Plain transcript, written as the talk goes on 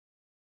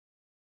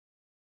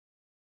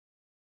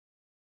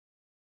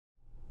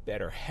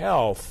better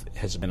health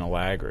has been a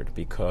laggard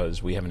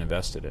because we haven't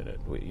invested in it.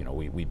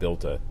 We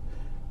built a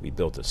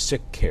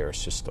sick care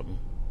system,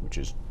 which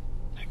is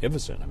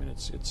magnificent. I mean,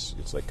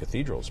 it's like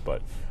cathedrals,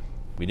 but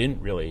we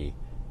didn't really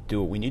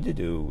do what we need to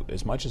do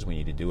as much as we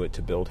need to do it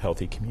to build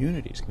healthy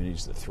communities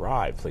that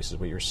thrive, places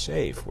where you're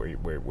safe,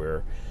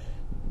 where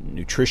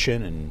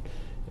nutrition and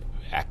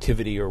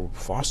activity are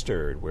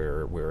fostered,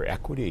 where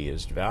equity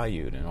is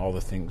valued, and all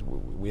the things.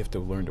 We have to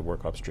learn to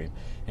work upstream.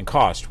 And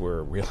cost,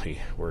 we're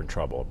in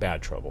trouble,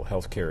 bad trouble.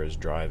 Healthcare is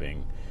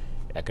driving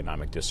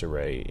economic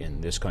disarray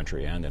in this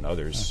country and in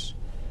others.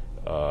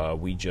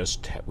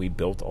 We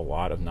built a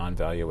lot of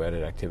non-value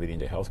added activity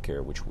into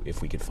healthcare, which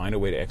if we could find a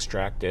way to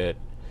extract it,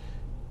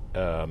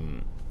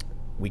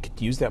 we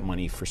could use that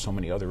money for so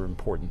many other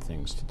important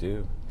things to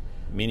do.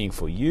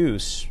 Meaningful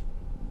use,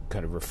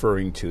 kind of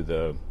referring to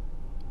the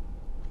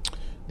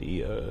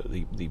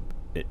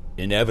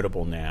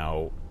inevitable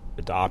now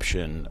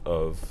adoption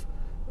of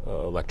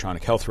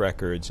electronic health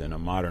records and a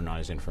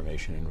modernized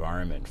information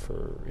environment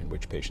in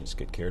which patients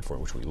get cared for,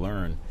 in which we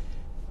learn.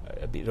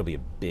 It'll be a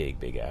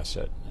big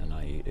asset,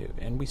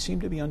 and we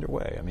seem to be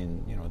underway. I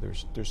mean,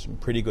 there's some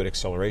pretty good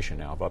acceleration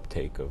now of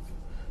uptake of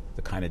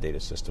the kind of data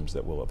systems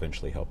that will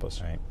eventually help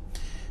us.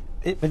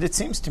 Right. But it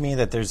seems to me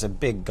that there's a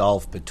big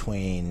gulf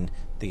between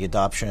the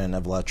adoption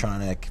of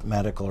electronic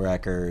medical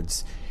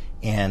records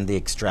and the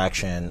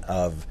extraction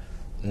of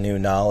new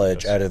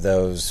knowledge out of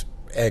those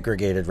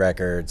aggregated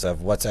records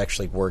of what's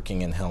actually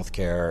working in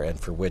healthcare and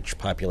for which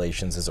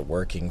populations is it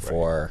working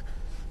for.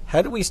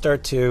 How do we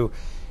start to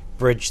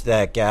bridge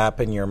that gap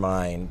in your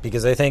mind?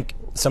 Because I think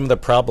some of the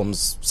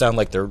problems sound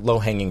like they're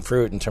low-hanging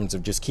fruit in terms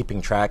of just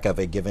keeping track of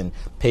a given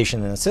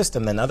patient in a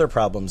system, then other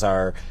problems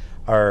are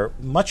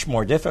much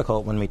more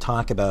difficult when we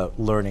talk about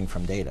learning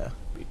from data.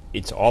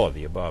 It's all of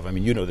the above. I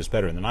mean, you know this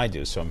better than I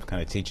do, so I'm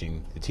kind of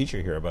teaching the teacher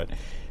here, but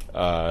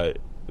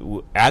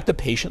at the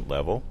patient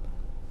level,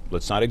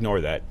 let's not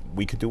ignore that.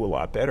 We could do a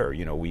lot better.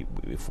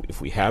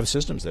 If we have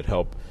systems that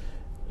help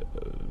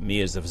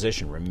me as the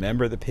physician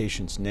remember the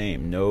patient's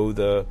name, know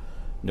the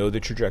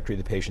trajectory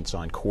the patient's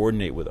on,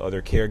 coordinate with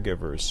other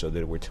caregivers so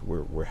that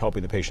we're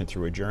helping the patient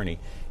through a journey,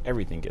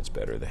 everything gets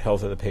better. The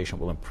health of the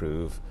patient will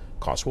improve.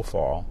 Costs will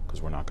fall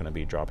because we're not going to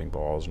be dropping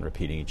balls and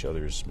repeating each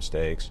other's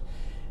mistakes.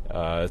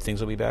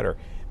 Things will be better.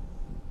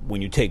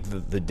 When you take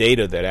the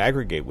data that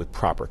aggregate with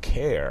proper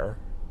care,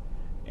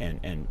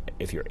 and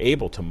if you're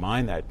able to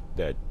mine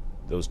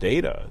those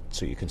data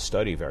so you can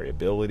study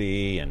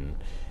variability and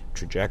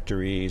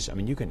trajectories, I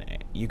mean,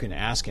 you can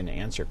ask and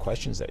answer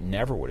questions that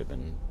never would have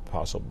been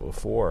possible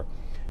before.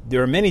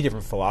 There are many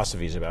different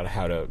philosophies about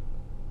how to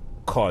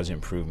cause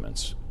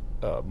improvements.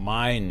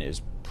 Mine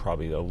is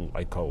probably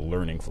I call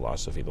learning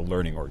philosophy, the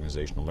learning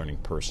organization, the learning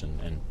person,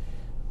 and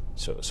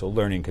so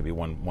learning could be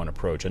one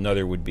approach.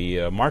 Another would be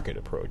a market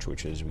approach,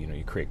 which is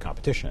you create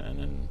competition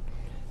and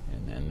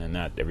then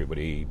that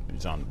everybody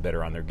is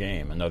better on their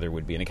game. Another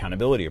would be an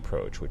accountability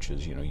approach, which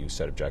is you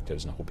set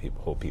objectives and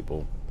hold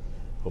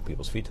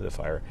people's feet to the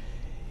fire.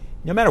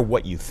 No matter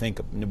what you think,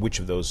 which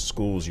of those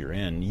schools you're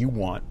in, you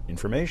want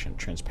information.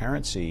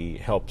 Transparency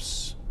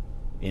helps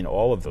in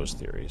all of those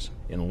theories.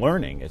 In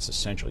learning, it's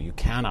essential. You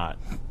cannot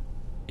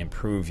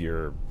improve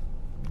your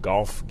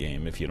golf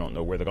game if you don't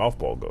know where the golf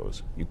ball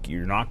goes.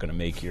 You're not going to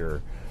make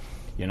your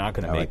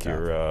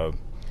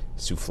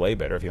souffle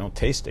better if you don't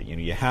taste it.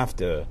 You have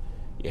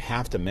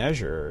to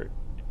measure.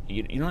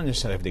 You don't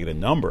necessarily have to get a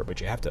number,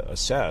 but you have to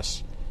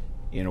assess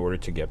in order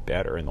to get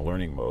better in the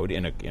learning mode.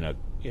 In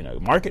a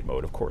market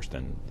mode, of course,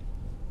 then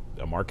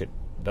a market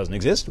doesn't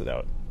exist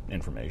without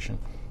information.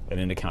 And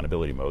in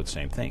accountability mode,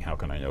 same thing. How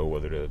can I know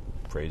whether to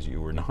praise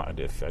you or not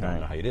if I don't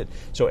know how you did?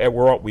 So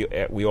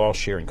we all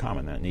share in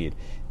common that need.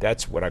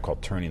 That's what I call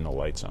turning the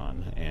lights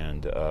on,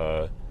 and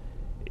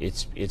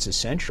it's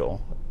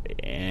essential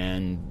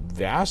and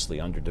vastly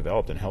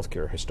underdeveloped in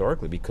healthcare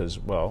historically because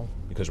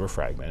we're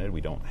fragmented.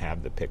 We don't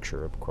have the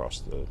picture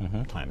across the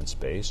time and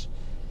space.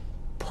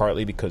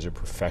 Partly because of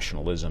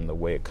professionalism, the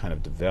way it kind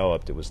of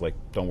developed, it was like,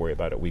 don't worry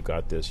about it, we've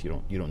got this,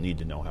 you don't need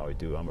to know how I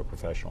do, I'm a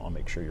professional, I'll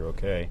make sure you're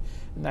okay.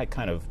 And that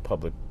kind of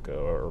public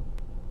or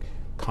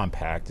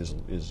compact is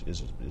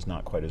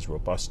not quite as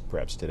robust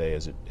perhaps today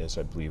as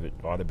I believe it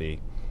ought to be.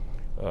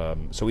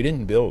 So we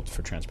didn't build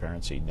for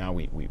transparency. Now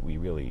we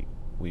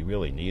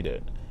really need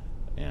it.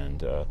 And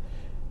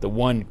the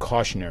one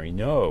cautionary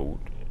note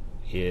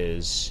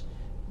is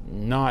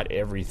not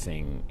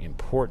everything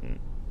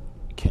important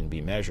can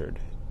be measured.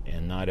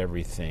 And not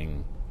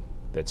everything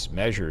that's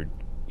measured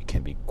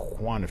can be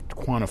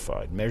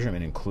quantified.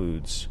 Measurement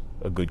includes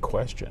a good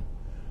question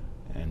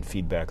and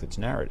feedback that's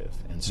narrative.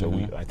 And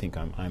so I think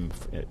I'm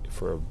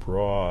for a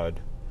broad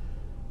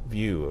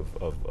view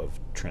of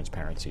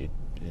transparency.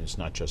 It's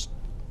not just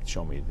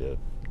show me the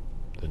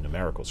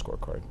numerical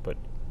scorecard, but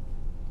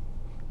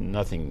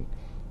nothing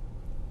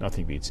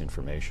beats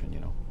information.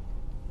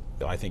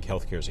 I think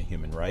healthcare is a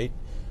human right,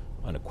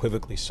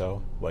 unequivocally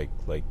so. Like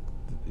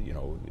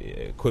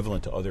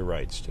equivalent to other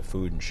rights, to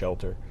food and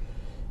shelter,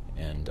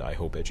 and I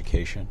hope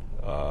education.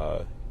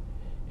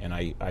 And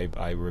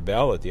I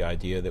rebel at the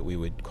idea that we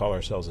would call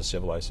ourselves a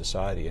civilized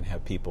society and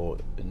have people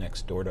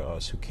next door to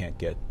us who can't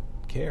get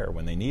care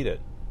when they need it,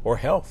 or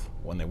health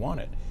when they want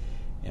it.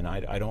 And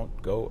I don't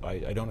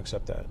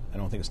accept that. I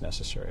don't think it's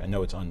necessary. I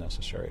know it's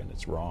unnecessary and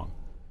it's wrong.